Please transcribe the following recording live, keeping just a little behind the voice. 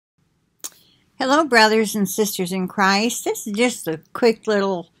Hello, brothers and sisters in Christ. This is just a quick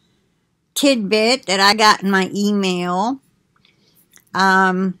little tidbit that I got in my email.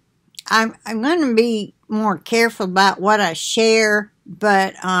 I'm going to be more careful about what I share,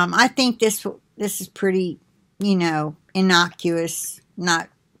 but I think this is pretty, innocuous, not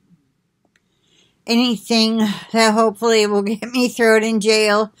anything that hopefully will get me thrown in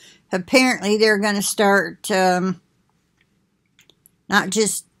jail. Apparently, they're going to start not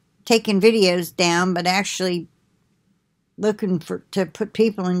just taking videos down, but actually looking to put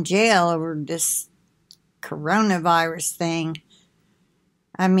people in jail over this coronavirus thing.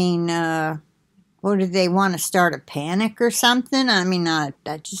 I mean, what do they want to start a panic or something? I mean,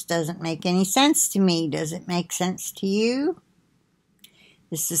 that just doesn't make any sense to me. Does it make sense to you?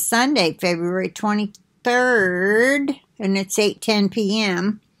 This is Sunday, February 23rd, and it's 8:10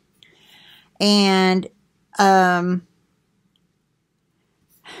 p.m. And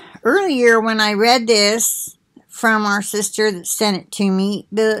earlier when I read this from our sister that sent it to me,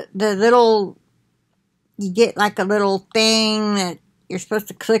 the little, you get like a little thing that you're supposed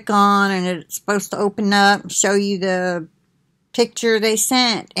to click on, and it's supposed to open up and show you the picture they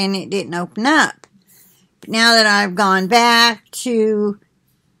sent, and it didn't open up. But now that I've gone back to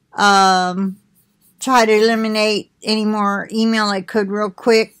try to eliminate any more email I could real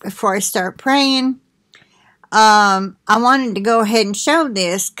quick before I start praying, I wanted to go ahead and show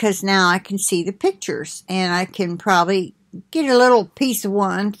this because now I can see the pictures, and I can probably get a little piece of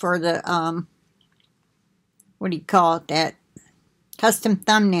one for the, what do you call it, that custom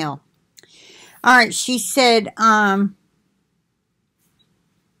thumbnail. Alright, she said, I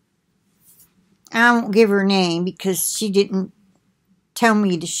won't give her name because she didn't tell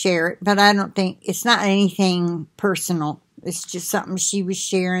me to share it, but I don't think, it's not anything personal. It's just something she was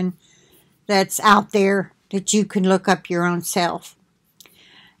sharing that's out there that you can look up your own self.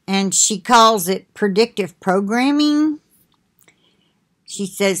 And she calls it predictive programming. She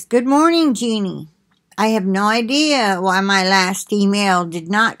says, "Good morning, Jeannie. I have no idea why my last email did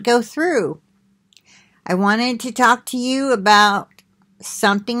not go through. I wanted to talk to you about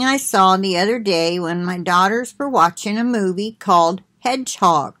something I saw the other day when my daughters were watching a movie called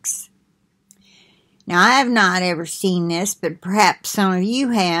Hedgehogs. Now, I have not ever seen this, but perhaps some of you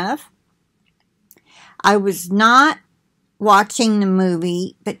have. I was not watching the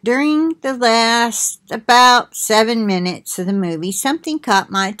movie, but during the last about 7 minutes of the movie, something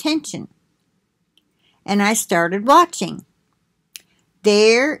caught my attention, and I started watching.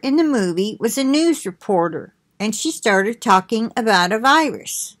 There in the movie was a news reporter, and she started talking about a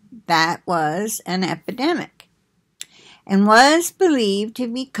virus that was an epidemic and was believed to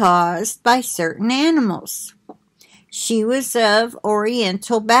be caused by certain animals. She was of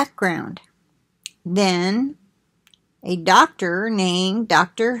Oriental background. Then a doctor named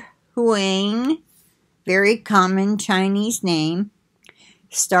Dr. Huang, very common Chinese name,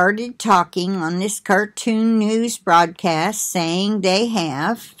 started talking on this cartoon news broadcast saying they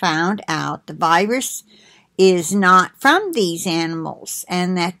have found out the virus is not from these animals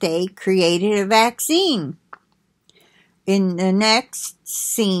and that they created a vaccine. In the next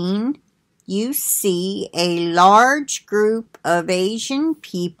scene, you see a large group of Asian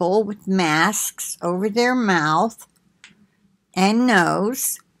people with masks over their mouth and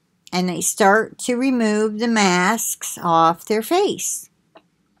nose, and they start to remove the masks off their face.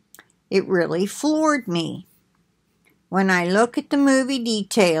 It really floored me. When I look at the movie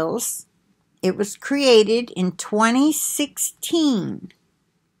details, it was created in 2016.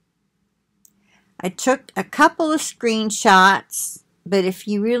 I took a couple of screenshots, but if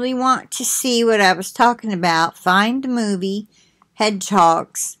you really want to see what I was talking about, find the movie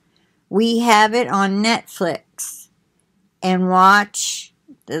Hedgehogs. We have it on Netflix, and watch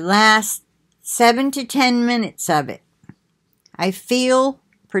the last 7 to 10 minutes of it. I feel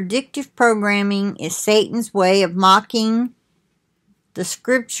predictive programming is Satan's way of mocking the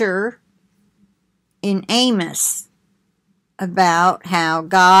scripture in Amos about how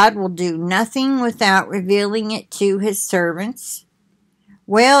God will do nothing without revealing it to his servants.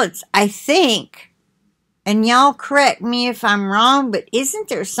 Well, I think, and y'all correct me if I'm wrong, but isn't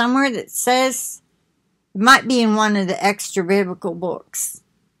there somewhere that says, it might be in one of the extra biblical books,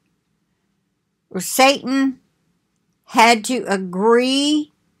 where Satan had to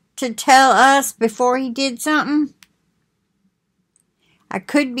agree to tell us before he did something? I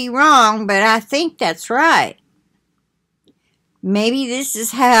could be wrong, but I think that's right. Maybe this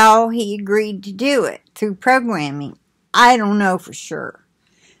is how he agreed to do it, through programming. I don't know for sure.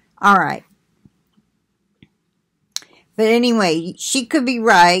 All right. But anyway, she could be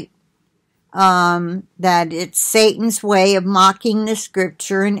right. that it's Satan's way of mocking the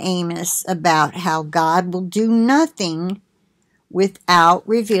scripture in Amos about how God will do nothing without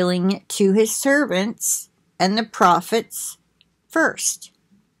revealing it to his servants and the prophets first.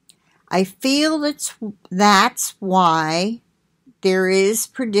 I feel that's why there is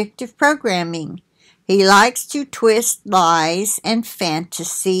predictive programming. He likes to twist lies and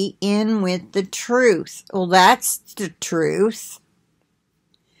fantasy in with the truth. Well, that's the truth.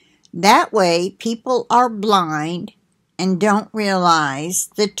 That way, people are blind and don't realize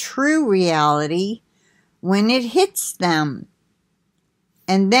the true reality when it hits them.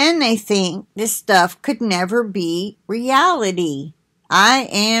 And then they think this stuff could never be reality. I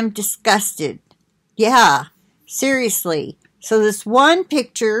am disgusted. Yeah, seriously. So this one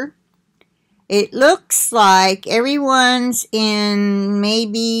picture, it looks like everyone's in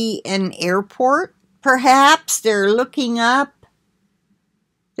maybe an airport, perhaps. They're looking up.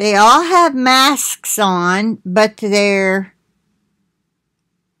 They all have masks on, but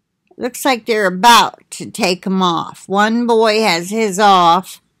looks like they're about to take them off. One boy has his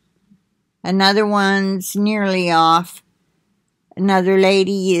off. Another one's nearly off. Another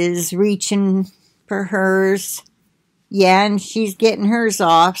lady is reaching for hers. Yeah, and she's getting hers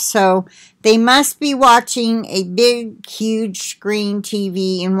off. So they must be watching a big, huge screen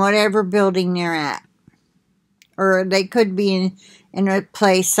TV in whatever building they're at. Or they could be in a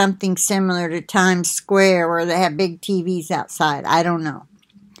place something similar to Times Square where they have big TVs outside. I don't know.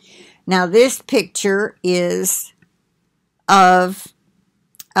 Now this picture is of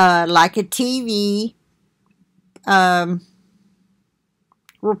like a TV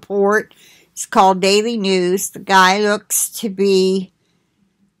report. It's called Daily News. The guy looks to be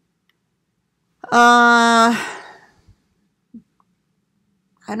I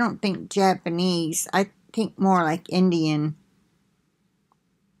don't think Japanese. I think more like Indian.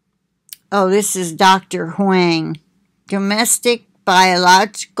 Oh, this is Dr. Huang. Domestic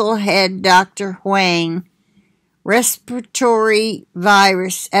biological head Dr. Huang. Respiratory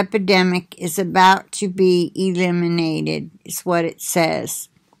virus epidemic is about to be eliminated, is what it says.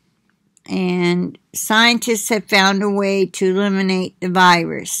 And scientists have found a way to eliminate the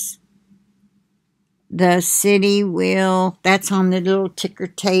virus. The city will, that's on the little ticker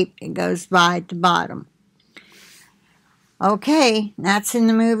tape that goes by at the bottom. Okay, that's in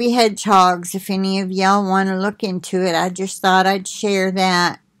the movie Hedgehogs. If any of y'all want to look into it, I just thought I'd share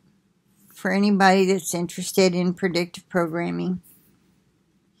that for anybody that's interested in predictive programming.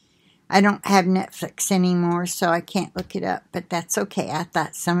 I don't have Netflix anymore, so I can't look it up, but that's okay. I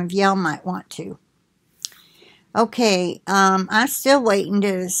thought some of y'all might want to. Okay, I'm still waiting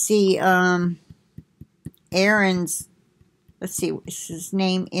to see Aaron's, let's see, what's his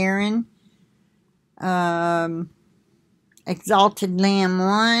name? Aaron. Exalted Lamb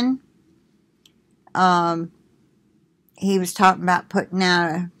 1. He was talking about putting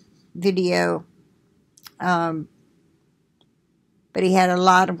out a video, but he had a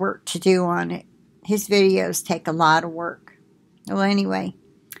lot of work to do on it. His videos take a lot of work. Well, anyway,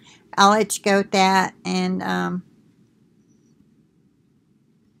 I'll let you go with that, and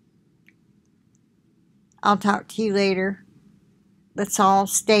I'll talk to you later. Let's all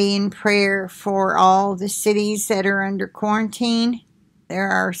stay in prayer for all the cities that are under quarantine. There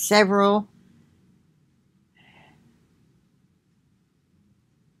are several.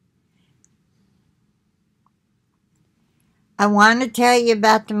 I want to tell you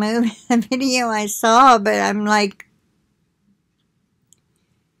about the movie, the video I saw, but I'm like,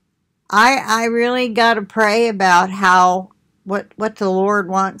 I really got to pray about what the Lord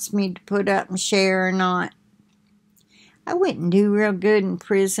wants me to put up and share or not. I wouldn't do real good in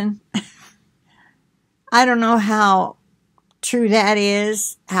prison. I don't know how true that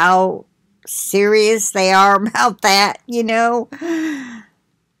is, how serious they are about that, you know.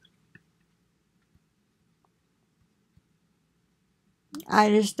 I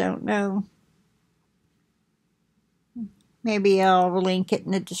just don't know. Maybe I'll link it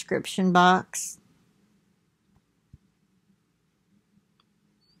in the description box.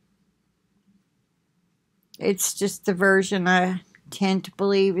 It's just the version I tend to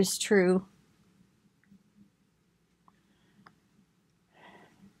believe is true.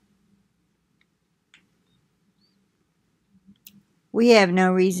 We have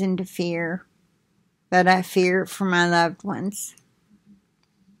no reason to fear, but I fear for my loved ones.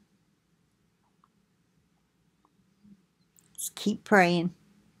 Just keep praying.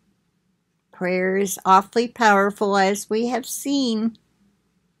 Prayer is awfully powerful, as we have seen.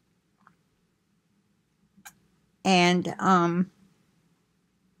 And,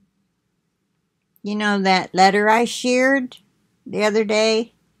 you know that letter I shared the other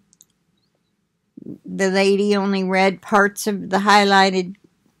day? the lady only read parts of the highlighted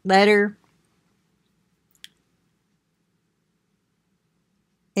letter.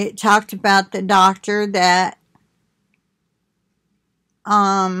 It talked about the doctor that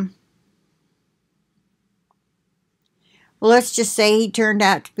well, let's just say he turned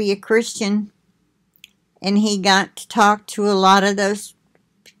out to be a Christian, and he got to talk to a lot of those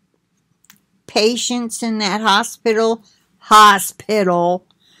patients in that hospital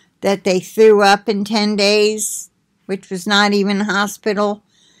that they threw up in 10 days, which was not even a hospital,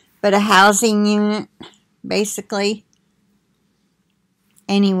 but a housing unit, basically.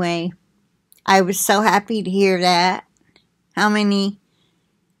 Anyway, I was so happy to hear that.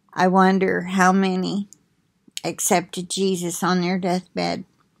 I wonder how many accepted Jesus on their deathbed.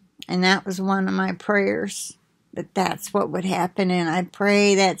 And that was one of my prayers, that that's what would happen. And I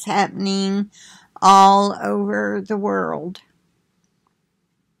pray that's happening all over the world.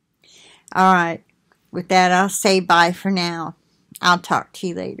 All right. With that, I'll say bye for now. I'll talk to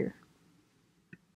you later.